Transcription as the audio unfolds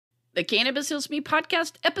The Cannabis Heals Me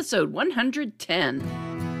podcast, episode 110.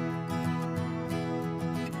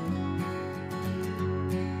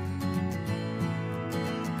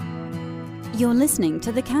 You're listening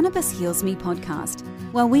to the Cannabis Heals Me podcast,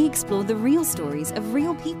 where we explore the real stories of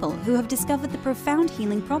real people who have discovered the profound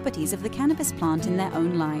healing properties of the cannabis plant in their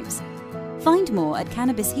own lives. Find more at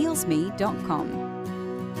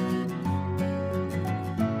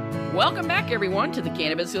cannabishealsme.com. Welcome back, everyone, to the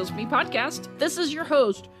Cannabis Heals Me podcast. This is your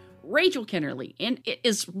host, Rachel Kennerly, and it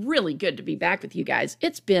is really good to be back with you guys.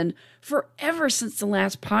 It's been forever since the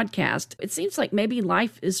last podcast. It seems like maybe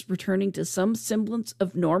life is returning to some semblance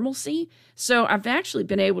of normalcy, so I've actually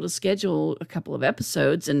been able to schedule a couple of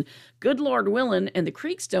episodes, and good Lord willing, and the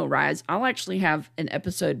creeks don't rise, I'll actually have an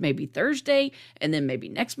episode maybe Thursday, and then maybe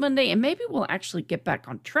next Monday, and maybe we'll actually get back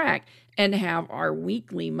on track and have our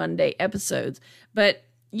weekly Monday episodes. But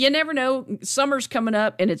you never know. Summer's coming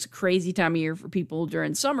up, and it's a crazy time of year for people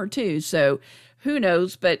during summer, too. So who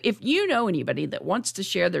knows? But if you know anybody that wants to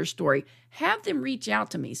share their story, have them reach out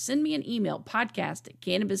to me. Send me an email,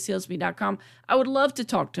 podcast@cannabishealsme.com. I would love to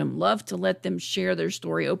talk to them, love to let them share their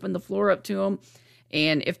story, open the floor up to them.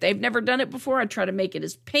 And if they've never done it before, I try to make it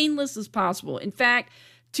as painless as possible. In fact,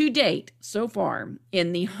 to date, so far,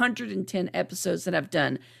 in the 110 episodes that I've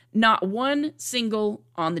done, not one single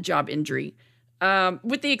on-the-job injury,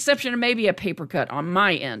 with the exception of maybe a paper cut on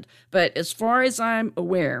my end. But as far as I'm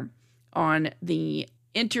aware, on the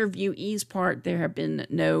interviewee's part, there have been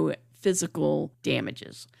no physical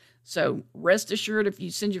damages. So rest assured, if you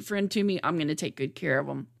send your friend to me, I'm going to take good care of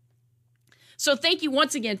them. So thank you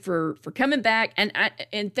once again for coming back,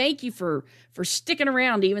 and thank you for sticking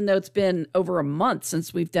around, even though it's been over a month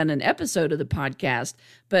since we've done an episode of the podcast.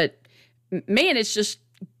 But man, it's just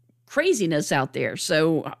craziness out there.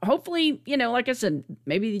 So hopefully, like I said,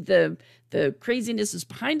 maybe the craziness is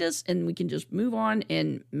behind us and we can just move on,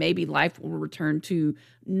 and maybe life will return to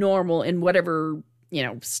normal in whatever,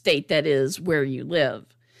 state that is where you live.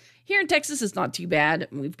 Here in Texas, it's not too bad.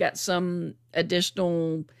 We've got some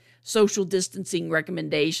additional social distancing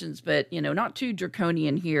recommendations, but, not too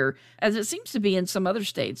draconian here, as it seems to be in some other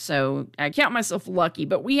states. So I count myself lucky,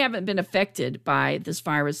 but we haven't been affected by this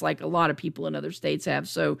virus like a lot of people in other states have.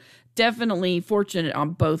 So definitely fortunate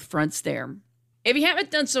on both fronts there. If you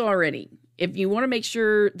haven't done so already, if you want to make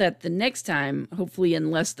sure that the next time, hopefully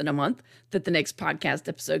in less than a month, that the next podcast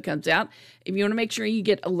episode comes out, if you want to make sure you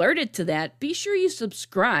get alerted to that, be sure you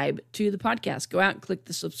subscribe to the podcast. Go out and click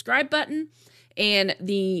the subscribe button, and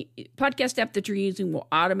the podcast app that you're using will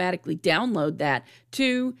automatically download that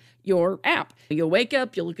to your app. You'll wake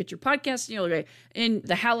up, you'll look at your podcast, and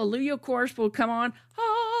the Hallelujah chorus will come on.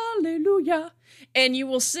 Hallelujah. And you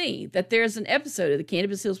will see that there's an episode of the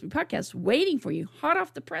Cannabis Heals Me podcast waiting for you, hot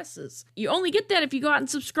off the presses. You only get that if you go out and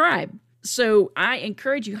subscribe. So I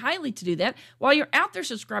encourage you highly to do that. While you're out there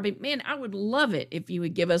subscribing, man, I would love it if you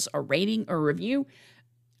would give us a rating or review.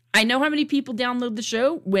 I know how many people download the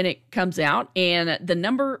show when it comes out, and the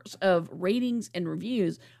numbers of ratings and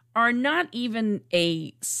reviews are not even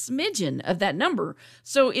a smidgen of that number.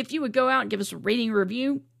 So if you would go out and give us a rating or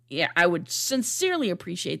review, yeah, I would sincerely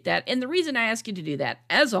appreciate that. And the reason I ask you to do that,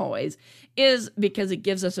 as always, is because it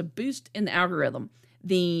gives us a boost in the algorithm.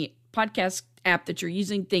 The podcast app that you're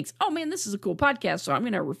using thinks, oh man, this is a cool podcast, so I'm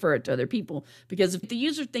going to refer it to other people. Because if the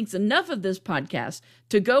user thinks enough of this podcast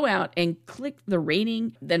to go out and click the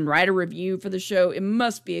rating, then write a review for the show, it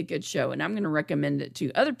must be a good show. And I'm going to recommend it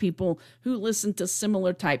to other people who listen to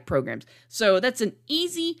similar type programs. So that's an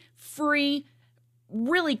easy, free,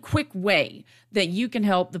 really quick way that you can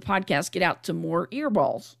help the podcast get out to more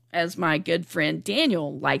earballs, as my good friend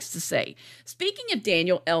Daniel likes to say. Speaking of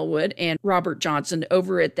Daniel Elwood and Robert Johnson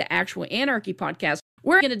over at the Actual Anarchy podcast,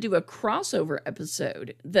 we're going to do a crossover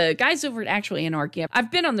episode. The guys over at Actual Anarchy, I've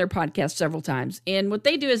been on their podcast several times, and what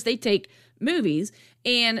they do is they take movies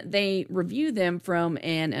and they review them from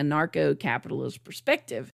an anarcho-capitalist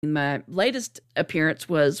perspective. My latest appearance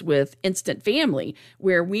was with Instant Family,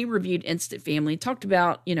 where we reviewed Instant Family, talked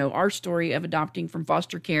about, our story of adopting from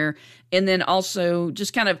foster care, and then also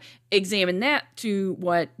just kind of examined that to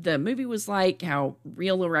what the movie was like, how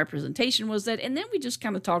real a representation was that, and then we just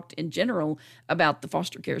kind of talked in general about the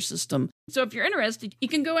foster care system. So if you're interested, you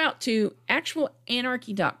can go out to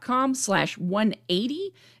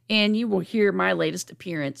actualanarchy.com/180, and you will hear my latest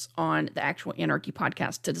appearance on the Actual Anarchy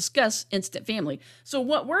podcast to discuss Instant Family. So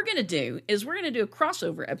what we're going to do is we're going to do a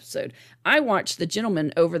crossover episode. I watched The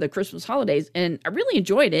Gentleman over the Christmas holidays, and I really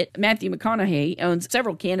enjoyed it. Matthew McConaughey owns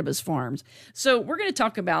several cannabis farms. So we're going to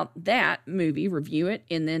talk about that movie, review it,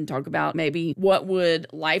 and then talk about maybe what would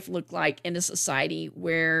life look like in a society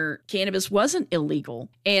where cannabis wasn't illegal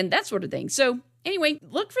and that sort of thing. So anyway,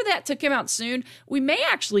 look for that to come out soon. We may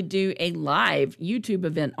actually do a live YouTube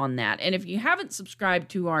event on that. And if you haven't subscribed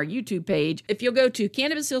to our YouTube page, if you'll go to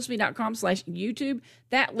cannabishealsme.com/YouTube,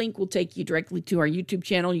 that link will take you directly to our YouTube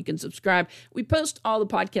channel. You can subscribe. We post all the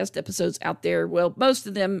podcast episodes out there. Well, most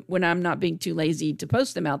of them when I'm not being too lazy to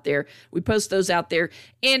post them out there. We post those out there.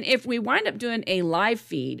 And if we wind up doing a live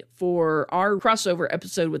feed for our crossover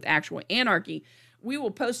episode with Actual Anarchy, we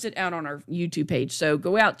will post it out on our YouTube page. So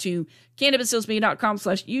go out to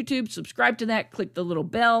cannabishealsme.com/YouTube, subscribe to that, click the little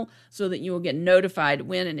bell so that you will get notified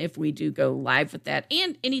when and if we do go live with that,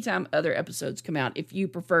 and anytime other episodes come out. If you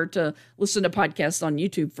prefer to listen to podcasts on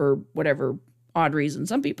YouTube for whatever odd reason,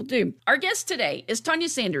 some people do. Our guest today is Tonya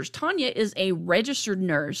Sanders. Tonya is a registered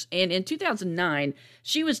nurse, and in 2009,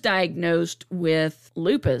 she was diagnosed with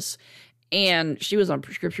lupus. And she was on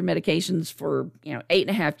prescription medications for,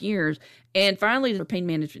 8.5 years. And finally, the pain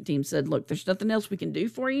management team said, look, there's nothing else we can do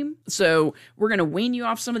for you. So we're going to wean you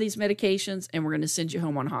off some of these medications and we're going to send you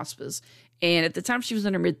home on hospice. And at the time, she was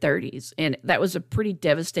in her mid-30s. And that was a pretty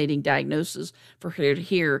devastating diagnosis for her to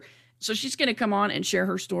hear. So she's going to come on and share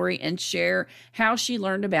her story and share how she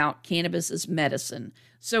learned about cannabis as medicine.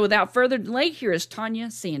 So without further delay, here is Tonya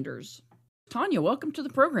Sanders. Tonya, welcome to the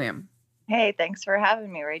program. Hey, thanks for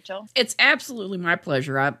having me, Rachel. It's absolutely my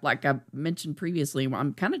pleasure. Like I mentioned previously,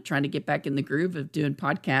 I'm kind of trying to get back in the groove of doing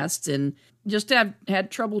podcasts and just have had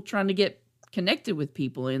trouble trying to get connected with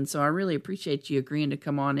people. And so I really appreciate you agreeing to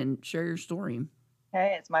come on and share your story.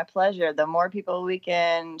 Hey, it's my pleasure. The more people we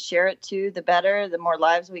can share it to, the better. The more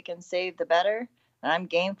lives we can save, the better. And I'm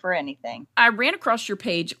game for anything. I ran across your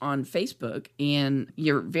page on Facebook, and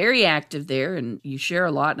you're very active there, and you share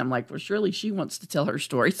a lot. And I'm like, well, surely she wants to tell her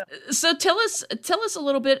story. So tell us a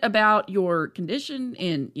little bit about your condition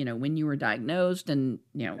and, when you were diagnosed and,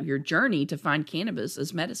 your journey to find cannabis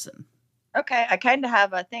as medicine. Okay. I kind of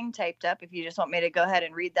have a thing typed up if you just want me to go ahead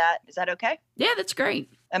and read that. Is that okay? Yeah, that's great.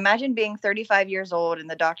 Imagine being 35 years old and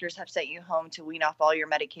the doctors have sent you home to wean off all your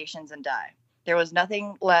medications and die. There was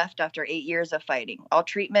nothing left after 8 years of fighting. All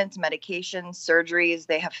treatments, medications, surgeries,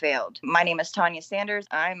 they have failed. My name is Tonya Sanders.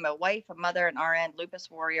 I'm a wife, a mother, an RN,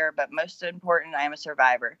 lupus warrior, but most important, I am a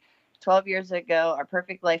survivor. 12 years ago, our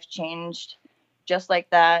perfect life changed just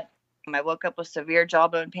like that. I woke up with severe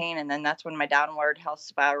jawbone pain, and then that's when my downward health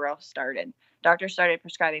spiral started. Doctors started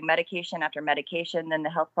prescribing medication after medication, then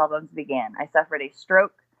the health problems began. I suffered a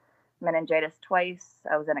stroke, meningitis twice.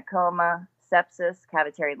 I was in a coma, sepsis,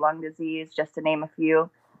 cavitary lung disease, just to name a few.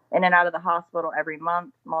 In and out of the hospital every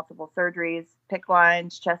month, multiple surgeries, PICC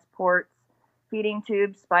lines, chest ports, feeding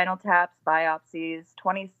tubes, spinal taps, biopsies,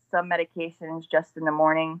 20-some medications just in the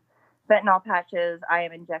morning, fentanyl patches,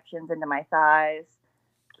 IM injections into my thighs,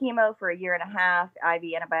 chemo for 1.5 years,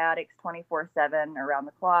 IV antibiotics 24/7 around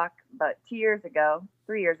the clock. But 3 years ago,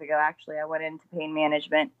 actually, I went into pain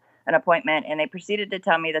management, an appointment, and they proceeded to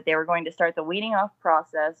tell me that they were going to start the weaning off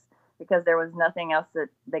process because there was nothing else that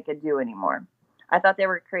they could do anymore. I thought they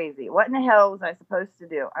were crazy. What in the hell was I supposed to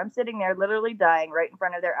do? I'm sitting there literally dying right in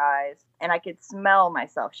front of their eyes, and I could smell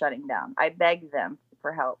myself shutting down. I begged them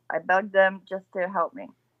for help. I begged them just to help me.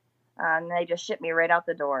 And they just shipped me right out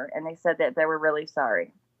the door, and they said that they were really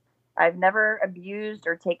sorry. I've never abused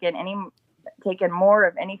or taken more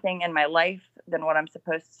of anything in my life than what I'm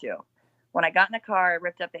supposed to. When I got in the car, I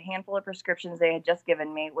ripped up a handful of prescriptions they had just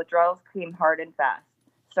given me. Withdrawals came hard and fast,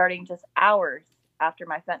 starting just hours after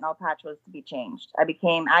my fentanyl patch was to be changed. I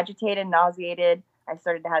became agitated, nauseated. I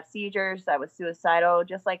started to have seizures. I was suicidal,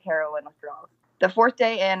 just like heroin withdrawals. The 4th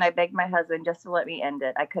day in, I begged my husband just to let me end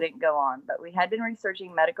it. I couldn't go on, but we had been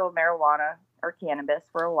researching medical marijuana or cannabis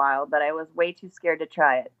for a while, but I was way too scared to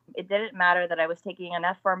try it. It didn't matter that I was taking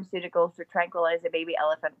enough pharmaceuticals to tranquilize a baby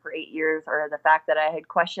elephant for 8 years, or the fact that I had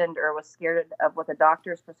questioned or was scared of what the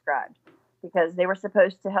doctors prescribed, because they were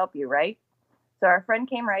supposed to help you, right? So our friend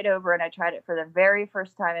came right over and I tried it for the very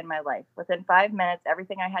first time in my life. Within 5 minutes,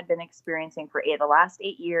 everything I had been experiencing for the last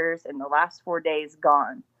 8 years and the last 4 days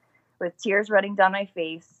gone. With tears running down my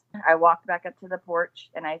face, I walked back up to the porch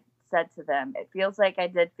and I said to them, it feels like I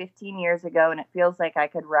did 15 years ago and it feels like I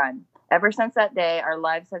could run. Ever since that day, our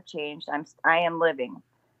lives have changed. I am living.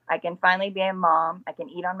 I can finally be a mom. I can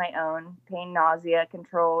eat on my own, pain, nausea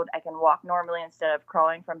controlled. I can walk normally instead of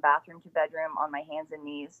crawling from bathroom to bedroom on my hands and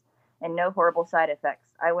knees, and no horrible side effects.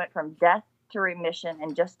 I went from death to remission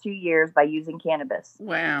in just 2 years by using cannabis.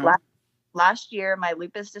 Wow. Last year, my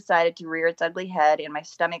lupus decided to rear its ugly head and my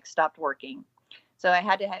stomach stopped working. So I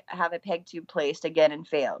had to have a peg tube placed again and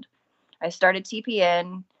failed. I started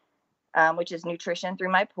TPN, which is nutrition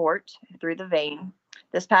through my port, through the vein.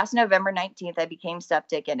 This past November 19th, I became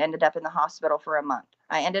septic and ended up in the hospital for a month.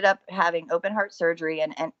 I ended up having open heart surgery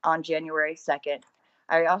and on January 2nd.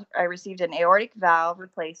 I received an aortic valve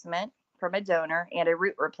replacement from a donor and a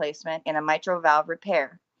root replacement and a mitral valve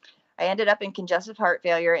repair. I ended up in congestive heart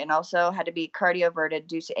failure and also had to be cardioverted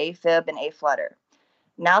due to AFib and aflutter.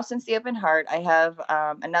 Now, since the open heart, I have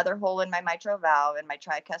another hole in my mitral valve and my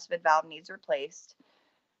tricuspid valve needs replaced.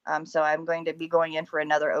 So I'm going to be going in for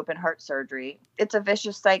another open heart surgery. It's a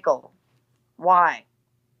vicious cycle. Why?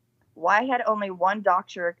 Why had only one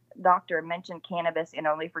doctor mention cannabis and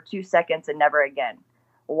only for 2 seconds and never again?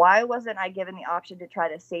 Why wasn't I given the option to try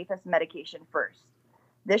the safest medication first?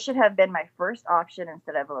 This should have been my first option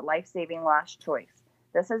instead of a life-saving last choice.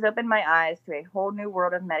 This has opened my eyes to a whole new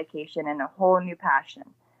world of medication and a whole new passion.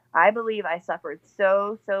 I believe I suffered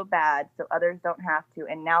so bad so others don't have to,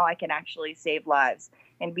 and now I can actually save lives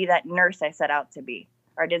and be that nurse I set out to be.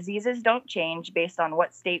 Our diseases don't change based on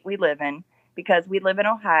what state we live in. Because we live in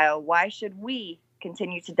Ohio, why should we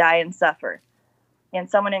continue to die and suffer? And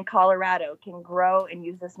someone in Colorado can grow and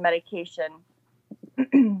use this medication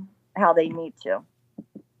how they need to.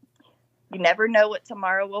 You never know what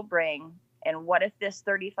tomorrow will bring. And what if this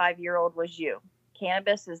 35-year-old was you?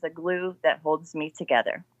 Cannabis is the glue that holds me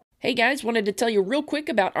together. Hey guys, wanted to tell you real quick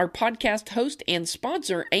about our podcast host and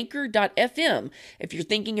sponsor, Anchor.fm. If you're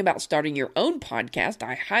thinking about starting your own podcast,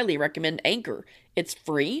 I highly recommend Anchor. It's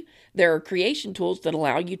free. There are creation tools that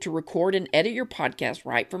allow you to record and edit your podcast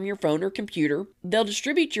right from your phone or computer. They'll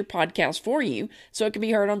distribute your podcast for you, so it can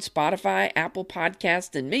be heard on Spotify, Apple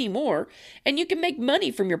Podcasts, and many more. And you can make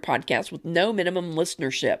money from your podcast with no minimum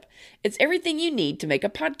listenership. It's everything you need to make a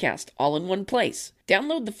podcast all in one place.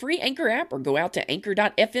 Download the free Anchor app or go out to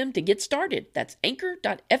Anchor.fm to get started. That's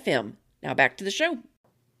Anchor.fm. Now back to the show.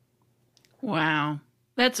 Wow,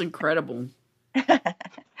 that's incredible.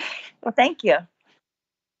 Well, thank you.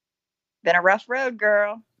 Been a rough road,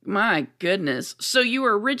 girl. My goodness. So you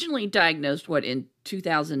were originally diagnosed, in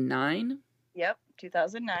 2009? Yep,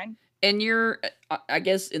 2009. And you're, I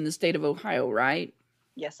guess, in the state of Ohio, right?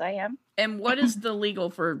 Yes, I am. And what is the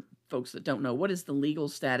legal, for folks that don't know, what is the legal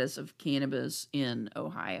status of cannabis in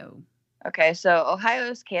Ohio? Okay, so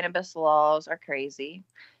Ohio's cannabis laws are crazy.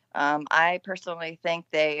 I personally think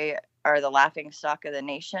they are the laughing stock of the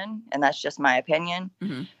nation, and that's just my opinion.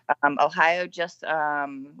 Mm-hmm. Ohio just...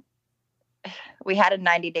 we had a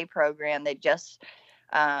 90-day program. They just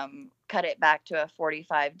cut it back to a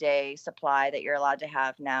 45-day supply that you're allowed to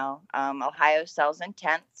have now. Ohio sells in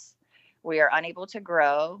tenths. We are unable to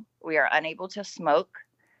grow. We are unable to smoke.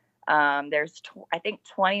 There's, I think,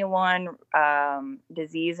 21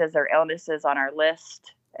 diseases or illnesses on our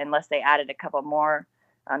list, unless they added a couple more.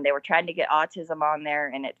 They were trying to get autism on there,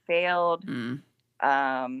 and it failed.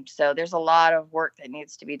 So there's a lot of work that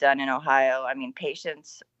needs to be done in Ohio. I mean,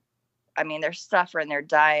 patients... they're suffering, they're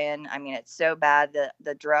dying. It's so bad.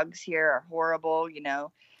 The drugs here are horrible,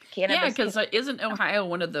 Cannabis. Yeah, because isn't Ohio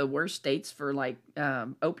one of the worst states for,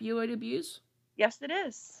 opioid abuse? Yes, it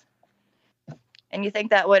is. And you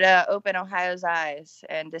think that would open Ohio's eyes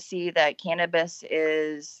and to see that cannabis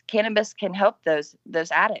can help those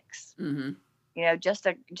addicts. Mm-hmm.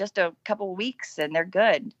 Just a couple weeks and they're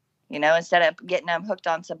good, instead of getting them hooked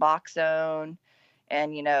on Suboxone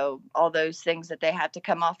and, all those things that they have to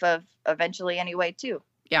come off of eventually anyway, too.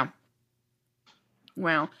 Yeah.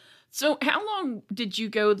 Wow. So how long did you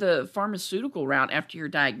go the pharmaceutical route after your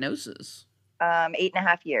diagnosis?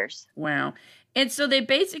 8.5 years. Wow. And so they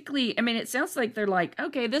basically, it sounds like they're like,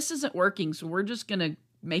 okay, this isn't working, so we're just going to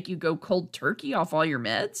make you go cold turkey off all your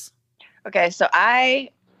meds? Okay, so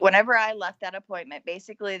whenever I left that appointment,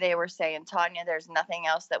 basically they were saying, Tonya, there's nothing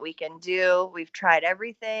else that we can do. We've tried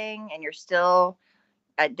everything, and you're still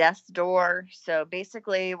at death's door. So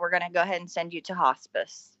basically, we're going to go ahead and send you to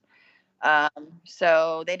hospice.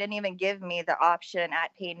 So they didn't even give me the option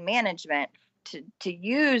at pain management to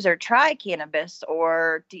use or try cannabis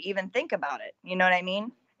or to even think about it. You know what I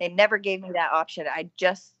mean? They never gave me that option. I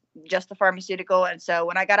just the pharmaceutical. And so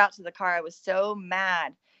when I got out to the car, I was so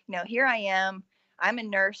mad. Here I am. I'm a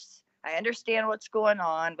nurse. I understand what's going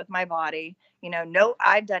on with my body.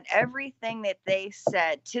 I've done everything that they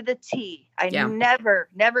said to the T. I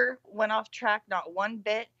never went off track, not one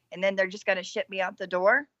bit. And then they're just going to ship me out the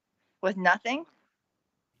door with nothing.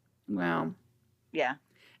 Wow. Yeah.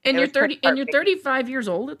 And you're 35 years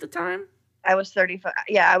old at the time? I was 35.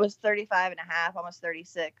 Yeah, I was 35 and a half, almost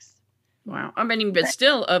 36. Wow. But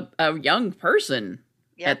still a young person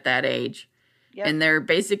at that age. Yep. And they're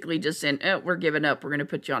basically just saying, oh, we're giving up. We're going to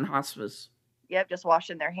put you on hospice. Yep, just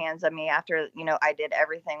washing their hands of me after, I did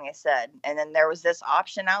everything they said. And then there was this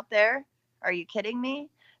option out there. Are you kidding me?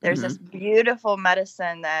 There's this beautiful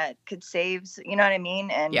medicine that could save, you know what I mean?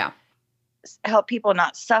 And help people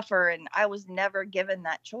not suffer. And I was never given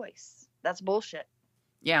that choice. That's bullshit.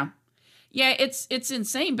 Yeah. Yeah, it's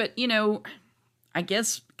insane. But, I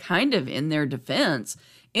guess kind of in their defense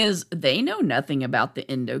is they know nothing about the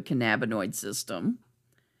endocannabinoid system.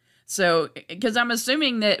 So, because I'm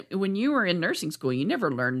assuming that when you were in nursing school, you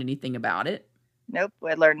never learned anything about it. Nope,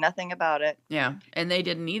 I learned nothing about it. Yeah, and they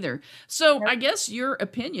didn't either. So Nope. I guess your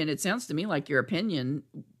opinion, it sounds to me like your opinion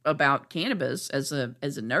about cannabis as a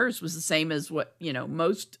nurse was the same as what,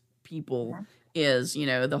 most people is,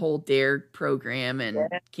 the whole DARE program and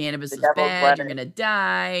cannabis is bad, you're going to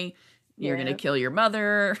die, you're going to kill your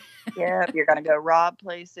mother. Yeah, you're going to go rob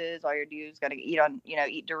places. All you're doing is going to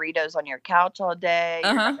eat Doritos on your couch all day.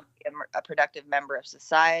 You're going to be a productive member of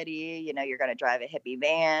society. You're going to drive a hippie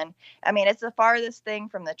van. I mean, it's the farthest thing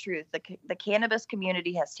from the truth. The cannabis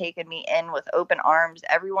community has taken me in with open arms.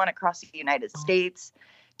 Everyone across the United States,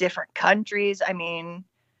 different countries. I mean,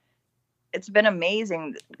 it's been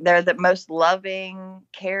amazing. They're the most loving,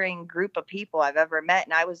 caring group of people I've ever met.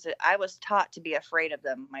 And I was taught to be afraid of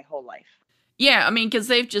them my whole life. Yeah, I mean, because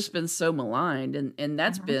they've just been so maligned, and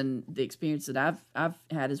that's been the experience that I've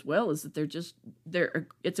had as well. Is that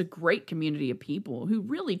it's a great community of people who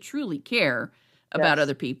really truly care about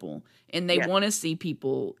other people, and they want to see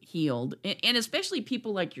people healed, and especially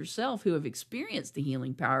people like yourself who have experienced the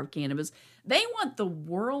healing power of cannabis. They want the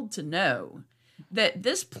world to know that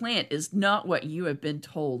this plant is not what you have been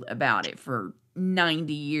told about it for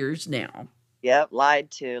 90 years now. Yep,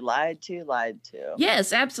 lied to.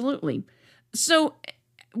 Yes, absolutely. So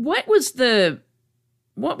what was the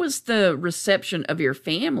reception of your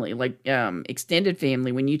family, like extended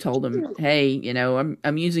family, when you told them, hey,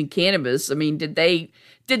 I'm using cannabis? I mean, did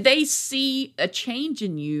they see a change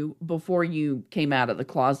in you before you came out of the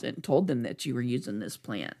closet and told them that you were using this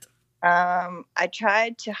plant? I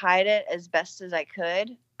tried to hide it as best as I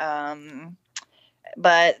could.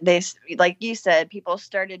 But they, like you said, people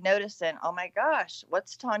started noticing, oh my gosh,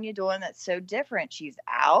 what's Tonya doing that's so different? She's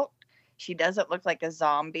out. She doesn't look like a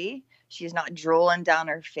zombie. She's not drooling down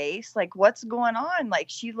her face. Like, what's going on? Like,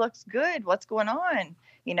 she looks good. What's going on?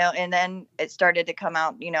 And then it started to come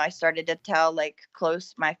out, I started to tell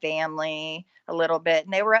my family a little bit,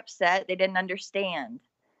 and they were upset. They didn't understand.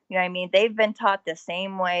 You know what I mean? They've been taught the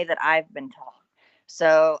same way that I've been taught.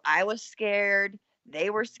 So I was scared.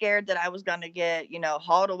 They were scared that I was going to get,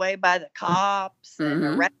 hauled away by the cops and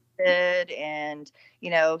arrested. And,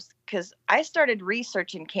 because I started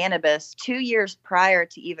researching cannabis 2 years prior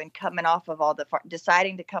to even coming off of all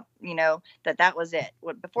deciding to come, that was it.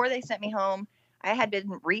 Before they sent me home, I had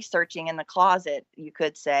been researching in the closet, you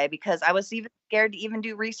could say, because I was even scared to even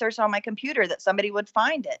do research on my computer that somebody would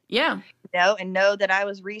find it. Yeah. And know that I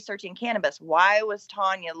was researching cannabis. Why was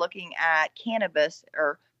Tonya looking at cannabis,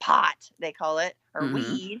 or pot, they call it, or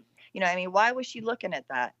weed? Why was she looking at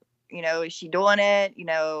that? Is she doing it,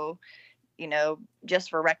 just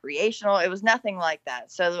for recreational? It was nothing like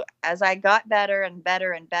that. So as I got better and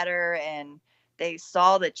better and better, and they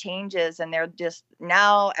saw the changes, and they're just,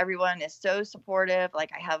 now everyone is so supportive.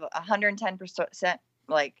 Like, I have 110%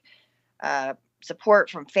 support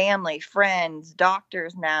from family, friends,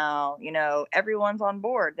 doctors now. Everyone's on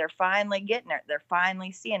board. They're finally getting it. They're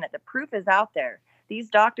finally seeing it. The proof is out there. These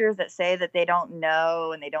doctors that say that they don't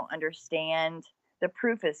know and they don't understand, the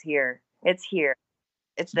proof is here. It's here.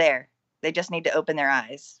 It's there. They just need to open their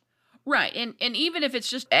eyes. Right. And even if it's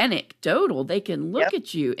just anecdotal, they can look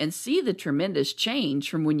at you and see the tremendous change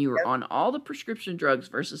from when you were on all the prescription drugs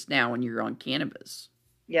versus now when you're on cannabis.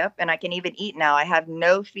 Yep. And I can even eat now. I have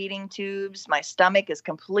no feeding tubes. My stomach is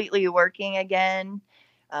completely working again.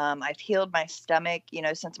 I've healed my stomach,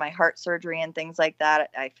 since my heart surgery and things like that.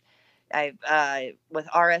 I've with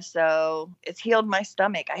RSO, it's healed my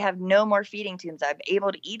stomach. I have no more feeding tubes. I'm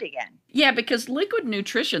able to eat again. Yeah, because liquid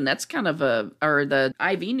nutrition, that's kind of or the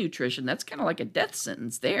IV nutrition, that's kind of like a death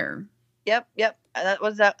sentence there. Yep.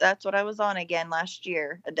 That's what I was on again last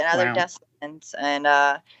year. Another death sentence. And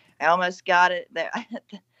I almost got it there,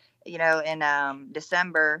 in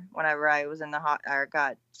December, whenever I was in or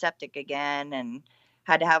got septic again, and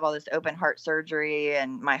had to have all this open heart surgery,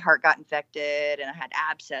 and my heart got infected, and I had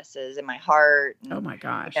abscesses in my heart. And, oh my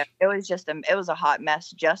gosh. It was just, it was a hot mess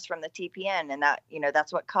just from the TPN. And that,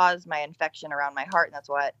 that's what caused my infection around my heart. And that's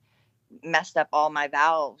what messed up all my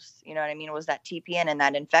valves. You know what I mean? Was that TPN and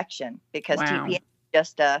that infection, because TPN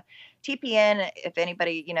just TPN, if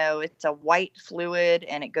anybody, it's a white fluid,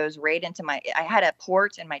 and it goes right into I had a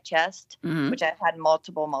port in my chest, which I've had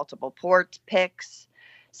multiple ports, picks,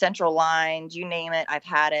 central lines, you name it, I've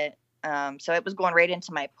had it. So it was going right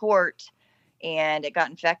into my port, and it got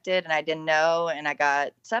infected, and I didn't know, and I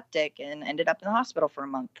got septic and ended up in the hospital for a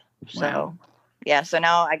month. So, Wow. yeah. So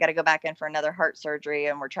now I got to go back in for another heart surgery,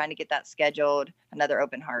 and we're trying to get that scheduled, another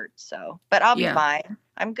open heart. So, but I'll be Yeah. fine.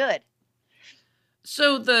 I'm good.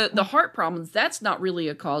 So the heart problems, that's not really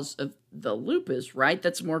a cause of the lupus, right?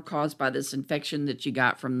 That's more caused by this infection that you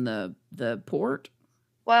got from the port.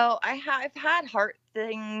 Well, I've had heart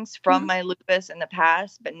things from Mhm. my lupus in the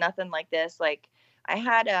past, but nothing like this. Like I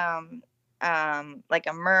had like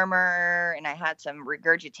a murmur, and I had some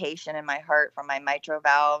regurgitation in my heart from my mitral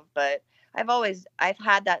valve, but I've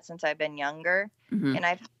had that since I've been younger. Mhm. And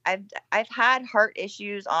I've had heart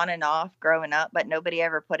issues on and off growing up, but nobody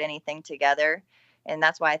ever put anything together. And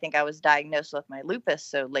that's why I think I was diagnosed with my lupus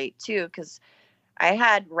so late too, because I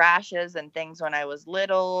had rashes and things when I was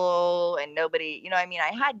little, and nobody, I mean,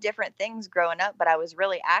 I had different things growing up, but I was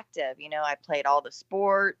really active. I played all the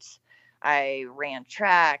sports. I ran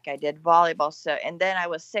track. I did volleyball. So, and then I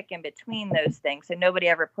was sick in between those things. And nobody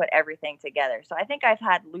ever put everything together. So I think I've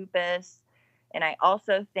had lupus. And I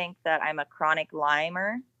also think that I'm a chronic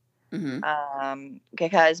Lymer, Mhm.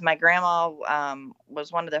 because my grandma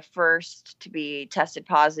was one of the first to be tested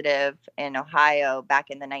positive in Ohio back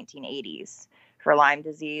in the 1980s for Lyme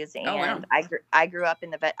disease, Oh wow. and I grew up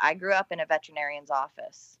in I grew up in a veterinarian's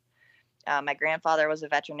office. My grandfather was a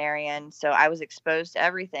veterinarian, so I was exposed to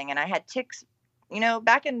everything, and I had ticks.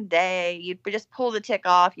 Back in the day, you'd just pull the tick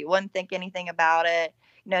off. You wouldn't think anything about it.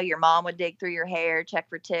 Your mom would dig through your hair, check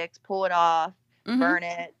for ticks, pull it off, Mhm. burn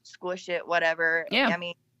it, squish it, whatever. Yeah. I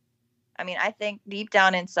mean, I think deep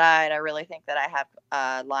down inside, I really think that I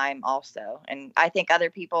have Lyme also. And I think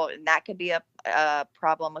other people, and that could be a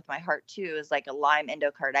problem with my heart too, is like a Lyme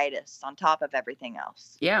endocarditis on top of everything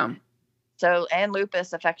else. Yeah. So, and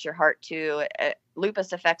lupus affects your heart too.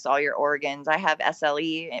 Lupus affects all your organs. I have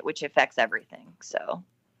SLE, which affects everything. So,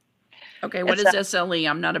 Okay, what it's is SLE?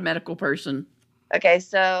 I'm not a medical person. okay.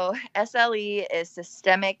 So, SLE is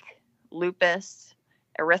systemic lupus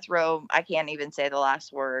I can't even say the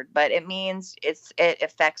last word, but it means it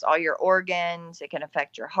affects all your organs. It can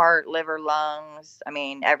affect your heart, liver, lungs. I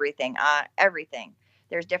mean, everything.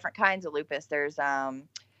 There's different kinds of lupus. There's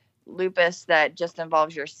lupus that just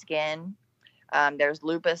involves your skin. There's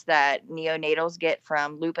lupus that neonatals get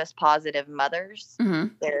from lupus positive mothers.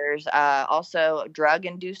 Mhm. There's also drug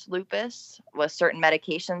induced lupus with certain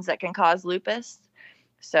medications that can cause lupus.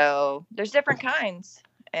 So there's different kinds,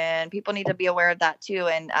 and people need to be aware of that too.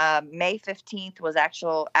 And May 15th was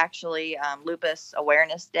actually Lupus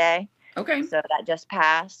Awareness Day. Okay. So that just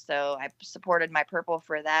passed. So I supported my purple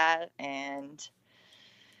for that, and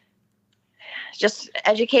just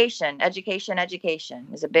education is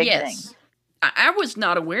a big thing. Yes. I was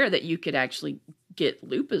not aware that you could actually get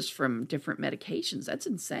lupus from different medications. That's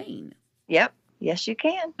insane. Yep. Yes, you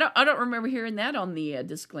can. I don't remember hearing that on the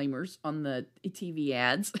disclaimers on the TV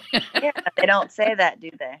ads. Yeah, they don't say that, do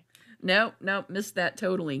they? No, missed that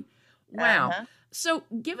totally. Wow. Uh-huh. So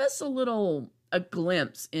give us a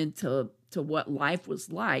glimpse into what life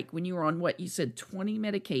was like when you were on what you said 20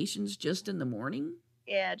 medications just in the morning?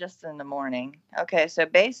 Yeah, just in the morning. Okay, so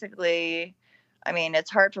basically, I mean, it's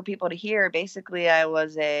hard for people to hear. Basically, I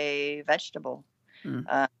was a vegetable. Hmm.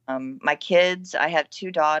 My kids, I have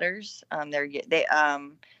two daughters. I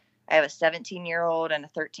have a 17-year-old and a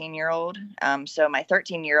 13-year-old. So my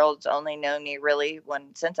 13-year-old's only known me really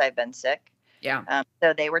since I've been sick. Yeah.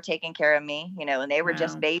 So they were taking care of me, and they were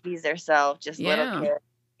just Wow. babies themselves, just little Yeah.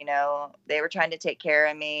 kids. They were trying to take care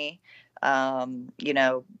of me.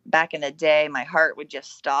 Back in the day, my heart would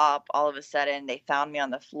just stop. All of a sudden, they found me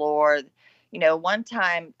on the floor. One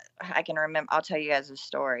time I can remember, I'll tell you guys a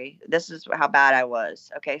story. This is how bad I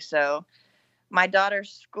was. Okay. So my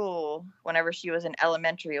daughter's school, whenever she was in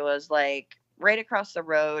elementary, was like right across the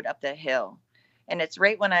road up the hill. And it's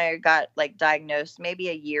right when I got like diagnosed, maybe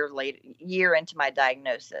a year into my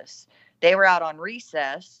diagnosis. They were out on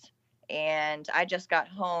recess, and I just got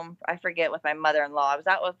home. I forget, with my mother-in-law. I was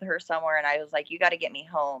out with her somewhere, and I was like, you got to get me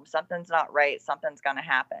home. Something's not right. Something's going to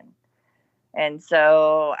happen. And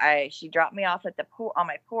so she dropped me off at on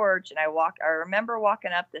my porch, and I remember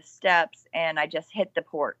walking up the steps, and I just hit the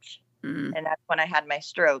porch. Mm-hmm. And that's when I had my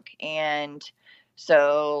stroke. And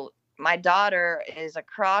so my daughter is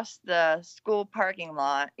across the school parking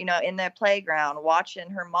lot, in the playground, watching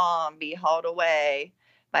her mom be hauled away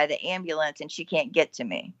by the ambulance, and she can't get to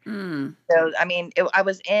me. Mm. So, I mean, I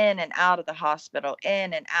was in and out of the hospital,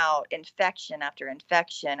 in and out, infection after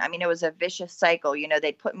infection. I mean, it was a vicious cycle.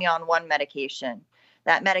 They'd put me on one medication.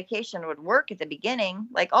 That medication would work at the beginning,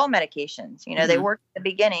 like all medications. They Mhm. work at the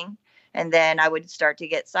beginning, and then I would start to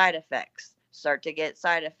get side effects.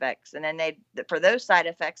 And then for those side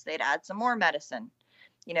effects, they'd add some more medicine.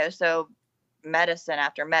 So medicine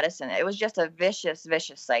after medicine. It was just a vicious,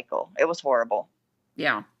 vicious cycle. It was horrible.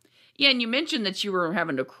 Yeah. Yeah, and you mentioned that you were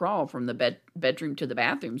having to crawl from the bedroom to the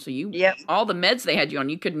bathroom. So Yep. all the meds they had you on,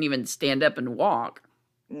 you couldn't even stand up and walk.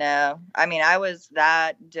 No, I mean, I was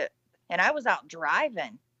that, and I was out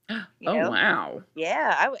driving. Oh, know? Wow.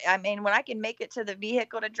 Yeah, I mean, when I can make it to the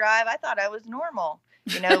vehicle to drive, I thought I was normal.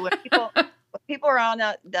 When people are on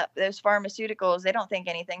those pharmaceuticals, they don't think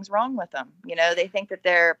anything's wrong with them. They think that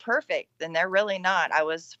they're perfect, and they're really not. I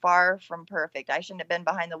was far from perfect. I shouldn't have been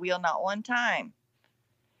behind the wheel not one time.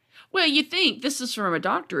 Well, you think this is from a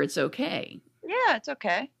doctor, it's okay. Yeah, it's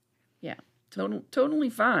okay. Yeah, totally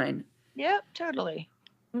fine. Yep, totally.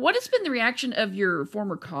 What has been the reaction of your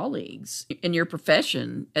former colleagues in your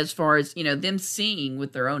profession as far as, them seeing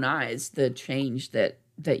with their own eyes the change that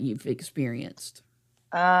you've experienced?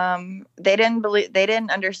 They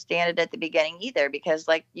didn't understand it at the beginning either, because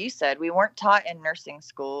like you said, we weren't taught in nursing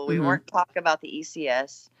school. We weren't taught about the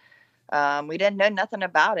ECS. We didn't know nothing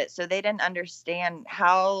about it. So they didn't understand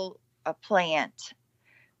how a plant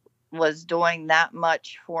was doing that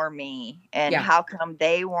much for me, and how come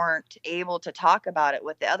they weren't able to talk about it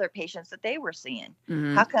with the other patients that they were seeing.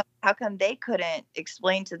 How come they couldn't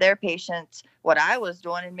explain to their patients what I was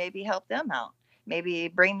doing and maybe help them out, maybe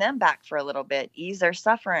bring them back for a little bit, ease their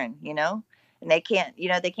suffering, and they can't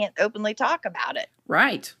openly talk about it.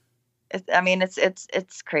 Right.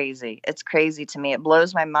 It's crazy. It's crazy to me. It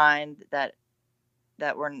blows my mind that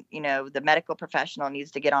we're, the medical professional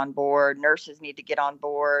needs to get on board. Nurses need to get on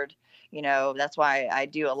board. That's why I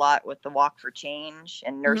do a lot with the Walk for Change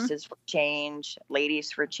and Nurses for Change,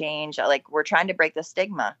 Ladies for Change. Like, we're trying to break the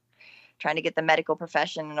stigma, trying to get the medical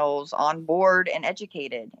professionals on board and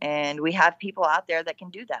educated. And we have people out there that can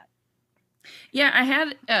do that. Yeah, I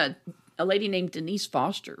had a lady named Denise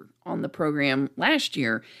Foster on the program last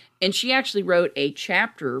year, and she actually wrote a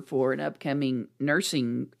chapter for an upcoming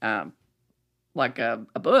nursing like a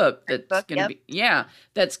book that's going to be,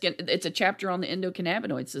 it's a chapter on the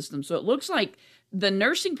endocannabinoid system. So it looks like the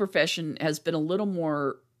nursing profession has been a little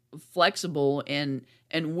more flexible and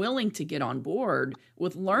willing to get on board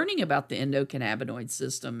with learning about the endocannabinoid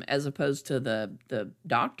system, as opposed to the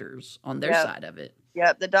doctors on their side of it.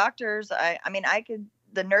 Yeah, the doctors,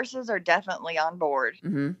 the nurses are definitely on board.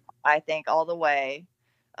 I think all the way,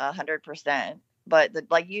 100%. But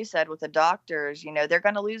like you said, with the doctors, they're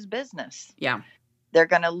going to lose business. Yeah. They're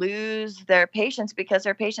going to lose their patients because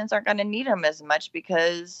their patients aren't going to need them as much,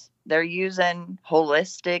 because they're using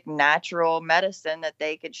holistic, natural medicine that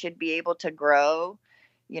they should be able to grow.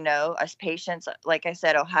 As patients, like I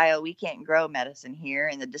said, Ohio, we can't grow medicine here,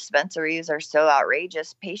 and the dispensaries are so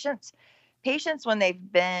outrageous. Patients, when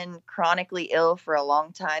they've been chronically ill for a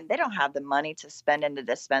long time, they don't have the money to spend in the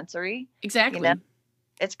dispensary. Exactly.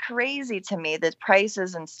 It's crazy to me, the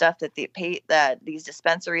prices and stuff that that these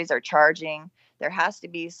dispensaries are charging. There has to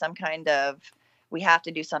be some kind of, we have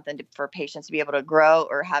to do something for patients to be able to grow,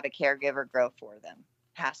 or have a caregiver grow for them.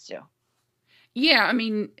 Has to. Yeah, I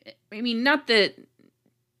mean, not that.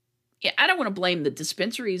 Yeah, I don't want to blame the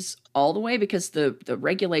dispensaries all the way, because the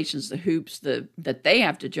regulations, the hoops that they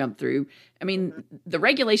have to jump through. I mean, the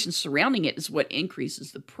regulations surrounding it is what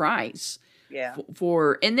increases the price. Yeah.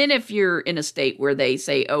 And then if you're in a state where they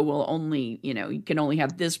say, oh, well, only, you can only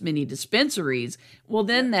have this many dispensaries, well,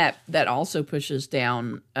 then that also pushes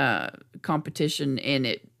down competition, and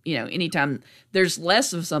it, anytime there's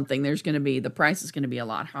less of something, the price is going to be a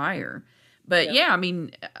lot higher. But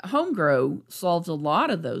home grow solves a lot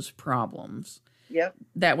of those problems. Yep.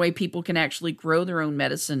 That way people can actually grow their own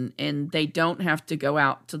medicine, and they don't have to go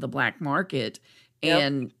out to the black market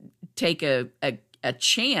and take a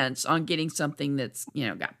chance on getting something that's,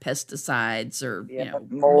 got pesticides or,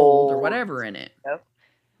 mold or whatever in it. Yep.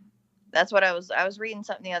 That's what I was reading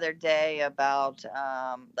something the other day about,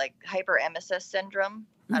 like hyperemesis syndrome.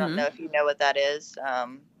 I don't know if you know what that is.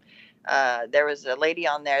 There was a lady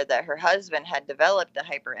on there that her husband had developed the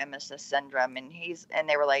hyperemesis syndrome, and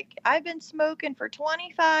they were like, I've been smoking for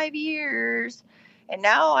 25 years. And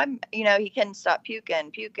now he couldn't stop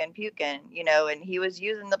puking, and he was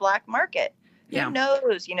using the black market. Who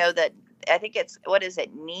knows, that I think it's, what is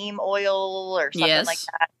it, neem oil or something like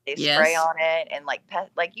that. They spray on it, and like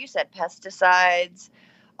you said, pesticides,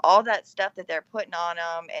 all that stuff that they're putting on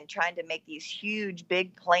them, and trying to make these huge,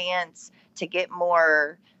 big plants to get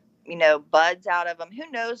more, buds out of them. Who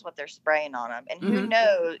knows what they're spraying on them, and who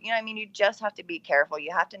knows, you just have to be careful.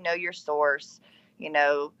 You have to know your source. We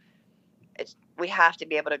have to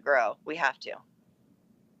be able to grow. We have to.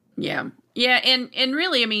 Yeah. Yeah. And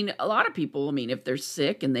really, a lot of people, if they're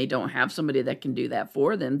sick and they don't have somebody that can do that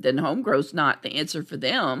for them, then home grow's not the answer for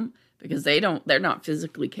them, because they're not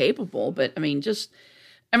physically capable. But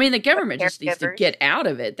the government just needs to get out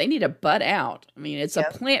of it. They need to butt out. I mean, it's a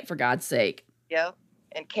plant, for God's sake. Yep.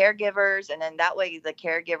 And caregivers, and then that way the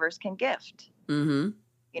caregivers can gift. Mm-hmm.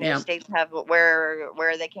 States have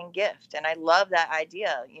where they can gift. And I love that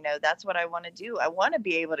idea. That's what I want to do. I want to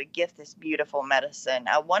be able to gift this beautiful medicine.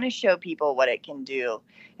 I want to show people what it can do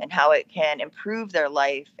and how it can improve their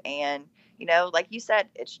life. And, like you said,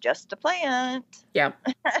 it's just a plant. Yeah.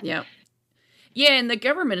 Yeah. Yeah. And the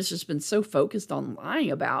government has just been so focused on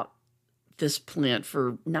lying about this plant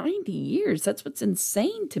for 90 years. That's what's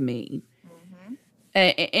insane to me.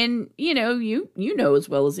 And you know as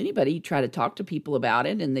well as anybody, you try to talk to people about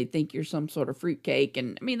it and they think you're some sort of fruitcake.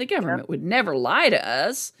 And the government would never lie to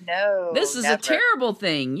us. No, this is a terrible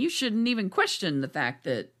thing. You shouldn't even question the fact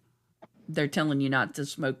that they're telling you not to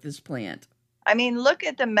smoke this plant. Look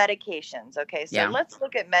at the medications. Okay, so let's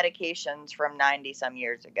look at medications from 90 some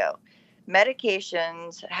years ago.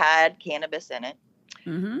 Medications had cannabis in it.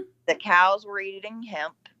 Mm-hmm. The cows were eating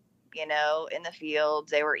hemp, in the fields.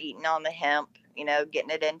 They were eating on the hemp. Getting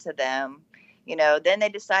it into them, then they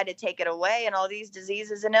decide to take it away and all these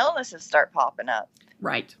diseases and illnesses start popping up.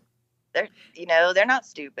 Right. They're not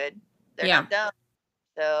stupid. They're not dumb.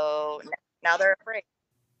 So now they're afraid.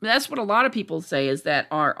 That's what a lot of people say, is that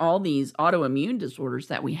all these autoimmune disorders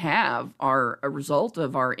that we have are a result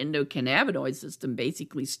of our endocannabinoid system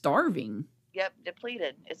basically starving. Yep.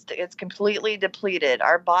 Depleted. It's completely depleted.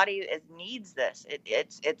 Our body needs this.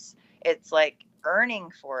 It's like earning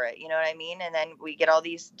for it, you know what I mean? And then we get all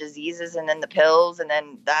these diseases and then the pills, and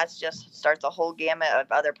then that's just starts a whole gamut of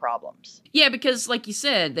other problems. Yeah, because like you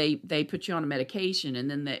said, they put you on a medication and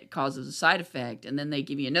then that causes a side effect, and then they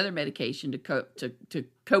give you another medication to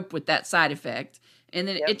cope with that side effect, and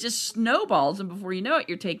then it just snowballs, and before you know it,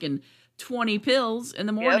 you're taking 20 pills in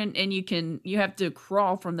the morning and you have to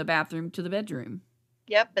crawl from the bathroom to the bedroom.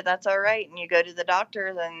 Yep, but that's all right. And you go to the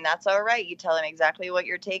doctor, then that's all right. You tell them exactly what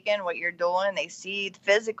you're taking, what you're doing. They see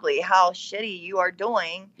physically how shitty you are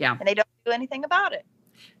doing. Yeah. And they don't do anything about it.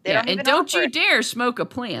 Don't you dare smoke a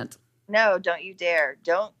plant. No, don't you dare.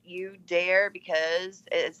 Don't you dare, because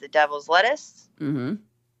it's the devil's lettuce. Mm-hmm.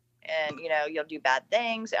 And, you'll do bad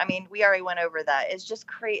things. We already went over that. It's just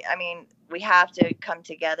crazy. We have to come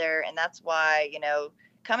together. And that's why,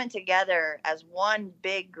 coming together as one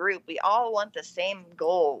big group, we all want the same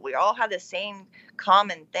goal. We all have the same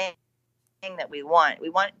common thing that we want. We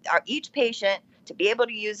want each patient to be able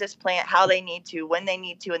to use this plant how they need to, when they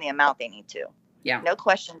need to, and the amount they need to. Yeah. No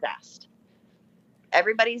questions asked.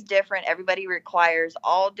 Everybody's different. Everybody requires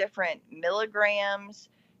all different milligrams,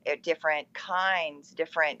 different kinds,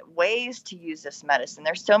 different ways to use this medicine.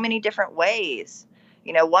 There's so many different ways.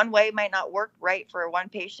 One way might not work right for one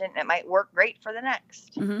patient, and it might work great for the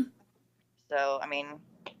next. Mm-hmm. So,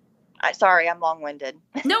 sorry, I'm long-winded.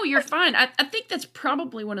 No, you're fine. I think that's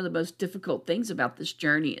probably one of the most difficult things about this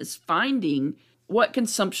journey, is finding what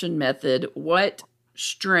consumption method, what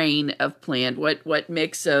strain of plant, what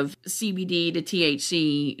mix of CBD to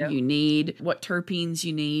THC you need, what terpenes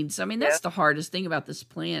you need. So, that's the hardest thing about this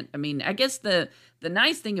plant. I guess the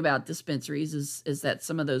nice thing about dispensaries is that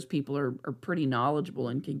some of those people are pretty knowledgeable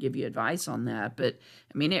and can give you advice on that. But,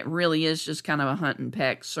 it really is just kind of a hunt and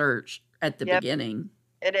peck search at the beginning.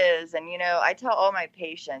 It is. And, I tell all my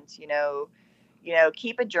patients,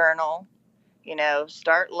 keep a journal,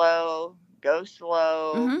 start low, go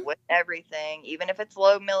slow with everything, even if it's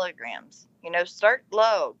low milligrams. Start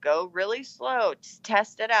low, go really slow, just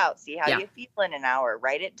test it out, see how you feel in an hour,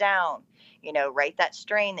 write it down. Write that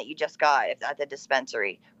strain that you just got at the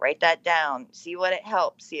dispensary. Write that down. See what it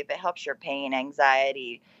helps. See if it helps your pain,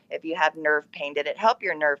 anxiety. If you have nerve pain, did it help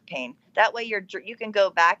your nerve pain? That way you can go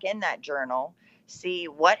back in that journal, see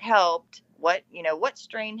what helped, what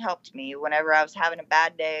strain helped me whenever I was having a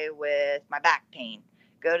bad day with my back pain.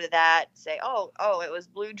 Go to that, say, oh, it was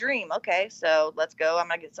Blue Dream. Okay, so let's go. I'm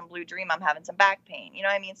going to get some Blue Dream. I'm having some back pain.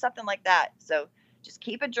 Something like that. So just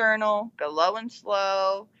keep a journal, go low and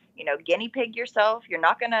slow. Guinea pig yourself. You're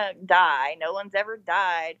not going to die. No one's ever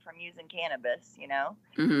died from using cannabis,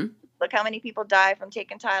 Mm-hmm. Look how many people die from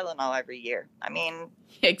taking Tylenol every year.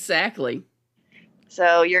 Exactly.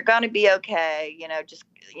 So you're going to be okay,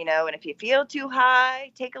 and if you feel too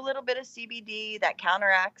high, take a little bit of CBD that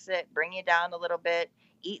counteracts it, bring you down a little bit,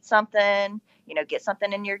 eat something, get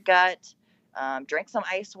something in your gut, drink some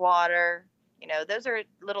ice water. Those are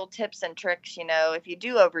little tips and tricks, if you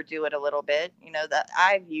do overdo it a little bit, that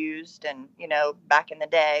I've used. And, back in the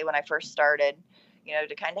day when I first started,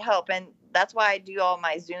 to kind of help. And that's why I do all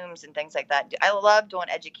my Zooms and things like that. I love doing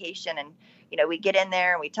education, and, we get in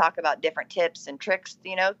there and we talk about different tips and tricks.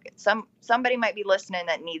 Somebody might be listening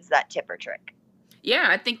that needs that tip or trick. Yeah,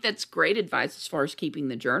 I think that's great advice as far as keeping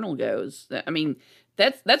the journal goes. I mean,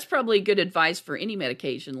 that's probably good advice for any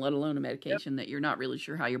medication, let alone a medication that you're not really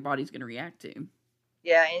sure how your body's going to react to.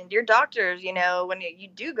 Yeah, and your doctors, when you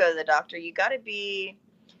do go to the doctor, you got to be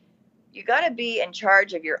in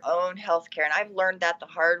charge of your own healthcare. And I've learned that the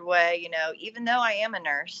hard way. Even though I am a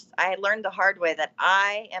nurse, I learned the hard way that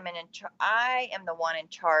I am the one in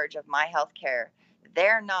charge of my healthcare.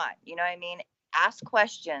 They're not. You know what I mean? Ask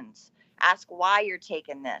questions. Ask why you're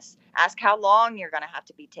taking this. Ask how long you're going to have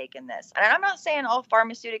to be taking this. And I'm not saying all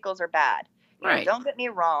pharmaceuticals are bad. Right. Don't get me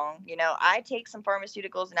wrong. I take some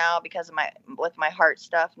pharmaceuticals now because of my heart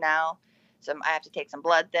stuff now. So I have to take some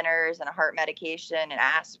blood thinners and a heart medication and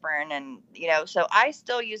aspirin, and so I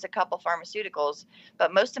still use a couple pharmaceuticals,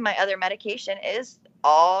 but most of my other medication is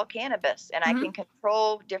all cannabis, and I can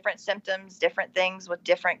control different symptoms, different things with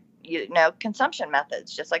different consumption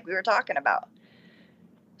methods, just like we were talking about.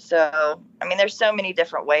 So, I mean, there's so many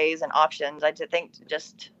different ways and options. I just think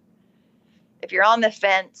if you're on the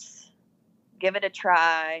fence, give it a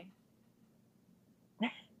try.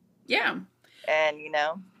 Yeah. And,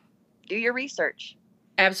 do your research.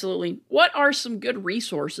 Absolutely. What are some good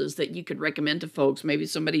resources that you could recommend to folks? Maybe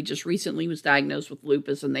somebody just recently was diagnosed with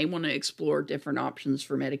lupus and they want to explore different options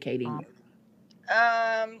for medicating.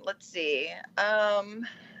 Let's see. Trying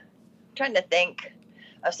to think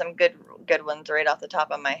of some good ones right off the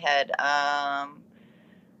top of my head.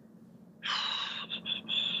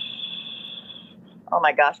 Oh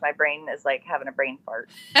my gosh, my brain is like having a brain fart.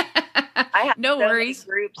 I have no worries.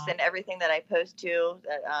 Many groups and everything that I post to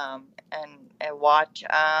that and watch.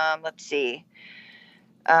 Let's see.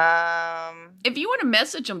 If you want to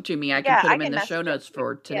message them to me, I can put them in the show notes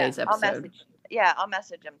for today's episode. I'll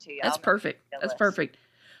message them to you. That's perfect. That's perfect.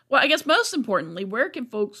 Well, I guess most importantly, where can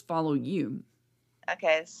folks follow you?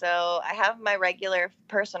 Okay, so I have my regular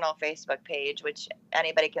personal Facebook page, which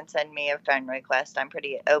anybody can send me a friend request. I'm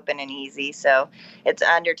pretty open and easy. So it's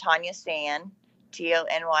under Tonya Sand,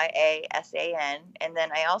 TONYASAN. And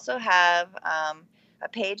then I also have a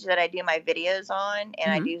page that I do my videos on,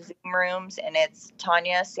 and I do Zoom rooms, and it's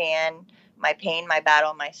Tonya Sand, My Pain, My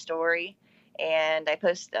Battle, My Story. And I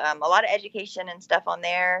post a lot of education and stuff on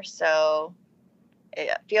there. So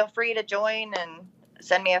feel free to join and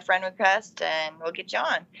send me a friend request and we'll get you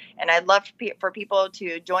on. And I'd love for people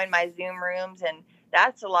to join my Zoom rooms. And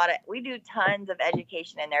that's we do tons of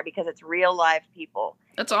education in there because it's real live people.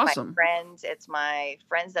 That's awesome. It's my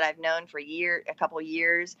friends that I've known for a couple of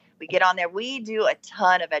years. We get on there. We do a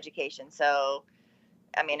ton of education. So,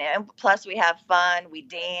 I mean, and plus we have fun. We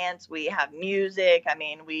dance. We have music. I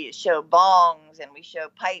mean, we show bongs and we show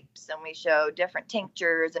pipes and we show different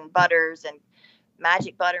tinctures and butters and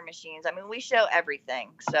magic butter machines. I mean, we show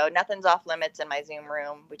everything. So nothing's off limits in my Zoom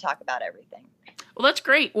room. We talk about everything. Well, that's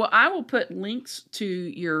great. Well, I will put links to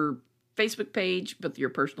your Facebook page, both your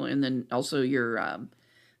personal and then also your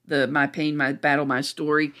the My Pain, My Battle, My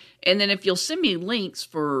Story. And then if you'll send me links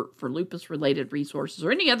for lupus related resources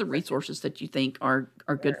or any other resources that you think are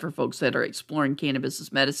good for folks that are exploring cannabis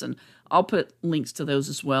as medicine, I'll put links to those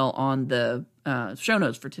as well on the show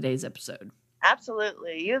notes for today's episode.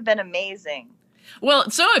 Absolutely. You've been amazing. Well,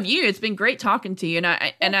 so have you. It's been great talking to you.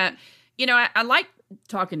 And I like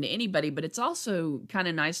talking to anybody, but it's also kind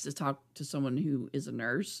of nice to talk to someone who is a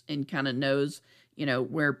nurse and kind of knows,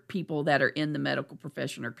 where people that are in the medical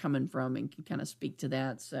profession are coming from and can kind of speak to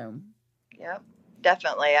that. So, yep,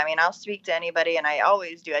 definitely. I mean, I'll speak to anybody, and I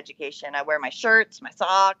always do education. I wear my shirts, my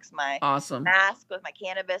socks, my mask with my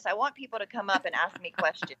cannabis. I want people to come up and ask me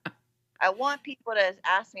questions. I want people to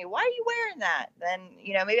ask me, why are you wearing that? Then,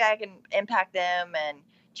 maybe I can impact them and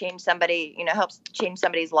change somebody, help change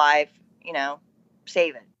somebody's life,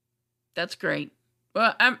 save it. That's great.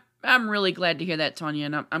 Well, I'm really glad to hear that, Tonya.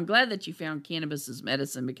 And I'm glad that you found cannabis as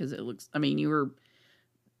medicine because you were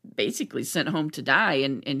basically sent home to die.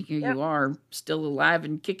 And here you are still alive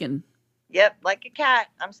and kicking. Yep. Like a cat.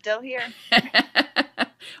 I'm still here.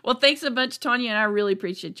 Well, thanks a bunch, Tonya. And I really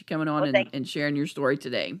appreciate you coming on and sharing your story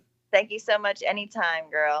today. Thank you so much.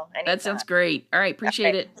 Anytime, girl. Anytime. That sounds great. All right.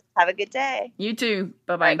 Appreciate it. Have a good day. You too.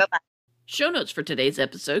 Bye-bye. Right, bye-bye. Show notes for today's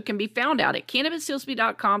episode can be found out at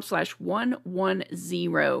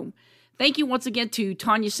cannabishillsby.com/110. Thank you once again to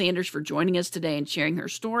Tonya Sanders for joining us today and sharing her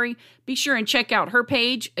story. Be sure and check out her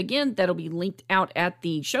page. Again, that'll be linked out at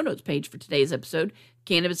the show notes page for today's episode,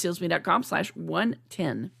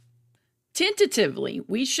 cannabishillsby.com/110. Tentatively,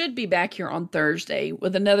 we should be back here on Thursday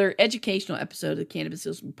with another educational episode of the Cannabis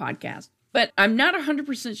Heals Me podcast. But I'm not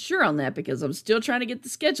 100% sure on that because I'm still trying to get the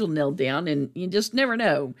schedule nailed down, and you just never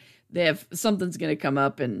know if something's going to come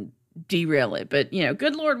up and derail it. But,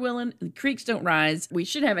 good Lord willing, the creeks don't rise. We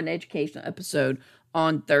should have an educational episode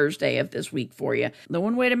on Thursday of this week for you. The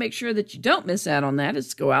one way to make sure that you don't miss out on that is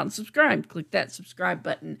to go out and subscribe. Click that subscribe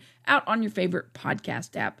button out on your favorite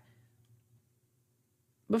podcast app.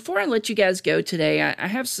 Before I let you guys go today, I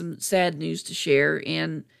have some sad news to share,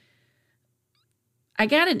 and I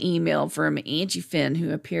got an email from Angie Finn,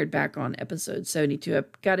 who appeared back on episode 72. I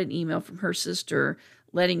got an email from her sister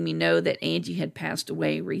letting me know that Angie had passed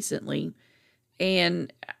away recently,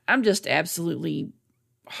 and I'm just absolutely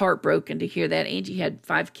heartbroken to hear that. Angie had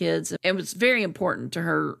 5 kids. It was very important to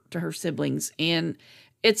her siblings, and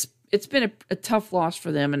it's been a tough loss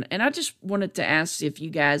for them. And I just wanted to ask if you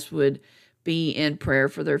guys would be in prayer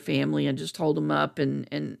for their family and just hold them up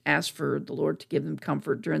and ask for the Lord to give them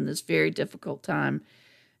comfort during this very difficult time.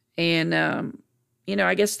 And,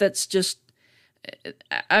 I guess that's just,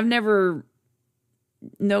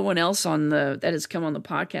 no one else that has come on the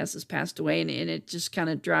podcast has passed away. And it just kind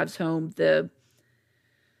of drives home the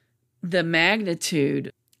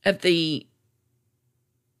magnitude of the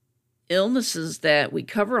illnesses that we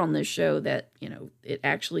cover on this show, that, it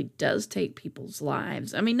actually does take people's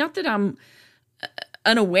lives. I mean, not that I'm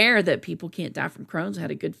unaware that people can't die from Crohn's. I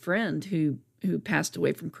had a good friend who passed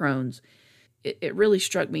away from Crohn's. It really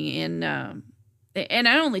struck me. And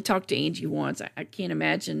I only talked to Angie once. I can't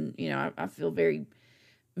imagine, I feel very,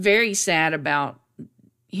 very sad about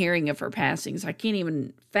hearing of her passings. I can't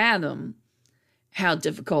even fathom how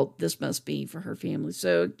difficult this must be for her family.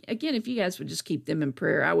 So again, if you guys would just keep them in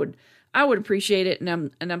prayer, I would appreciate it,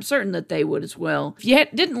 and I'm certain that they would as well. If you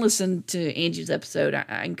didn't listen to Angie's episode,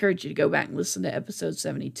 I encourage you to go back and listen to episode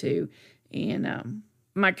 72. And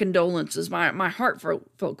my condolences, my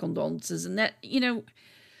heartfelt condolences, and that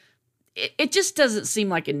it just doesn't seem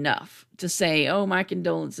like enough to say, "Oh, my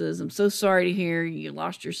condolences. I'm so sorry to hear you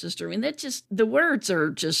lost your sister." I mean, the words are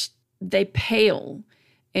just, they pale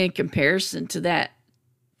in comparison to the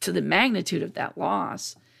magnitude of that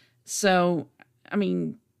loss. So, I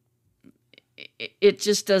mean, it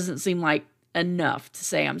just doesn't seem like enough to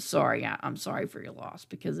say, "I'm sorry. I'm sorry for your loss,"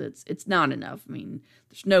 because it's not enough. I mean,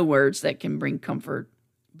 there's no words that can bring comfort,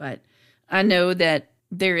 but I know that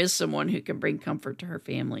there is someone who can bring comfort to her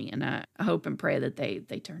family, and I hope and pray that they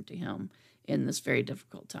turn to him in this very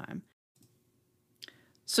difficult time.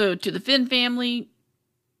 So to the Finn family,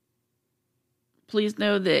 please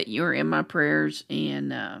know that you're in my prayers,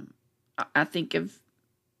 and I'll think of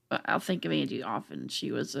Angie often.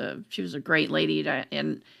 She was a great lady,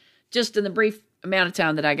 and just in the brief amount of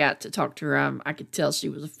time that I got to talk to her, I could tell she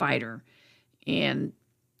was a fighter and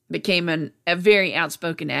became a very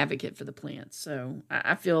outspoken advocate for the plants. So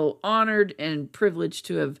I feel honored and privileged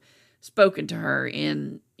to have spoken to her,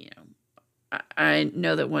 and I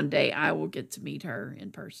know that one day I will get to meet her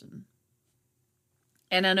in person,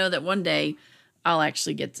 and I know that one day I'll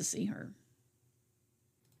actually get to see her.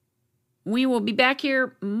 We will be back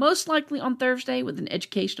here most likely on Thursday with an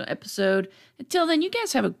educational episode. Until then, you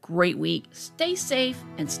guys have a great week. Stay safe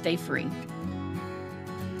and stay free.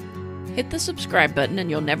 Hit the subscribe button and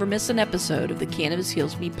you'll never miss an episode of the Cannabis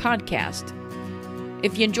Heals Me podcast.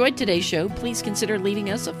 If you enjoyed today's show, please consider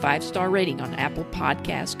leaving us a 5-star rating on Apple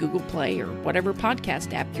Podcasts, Google Play, or whatever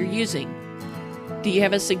podcast app you're using. Do you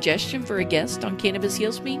have a suggestion for a guest on Cannabis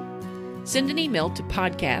Heals Me? Send an email to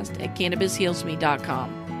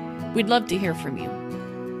podcast@cannabishealsme.com. We'd love to hear from you.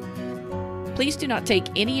 Please do not take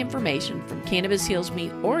any information from Cannabis Heals Me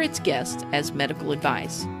or its guests as medical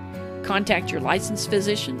advice. Contact your licensed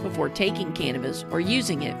physician before taking cannabis or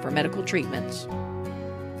using it for medical treatments.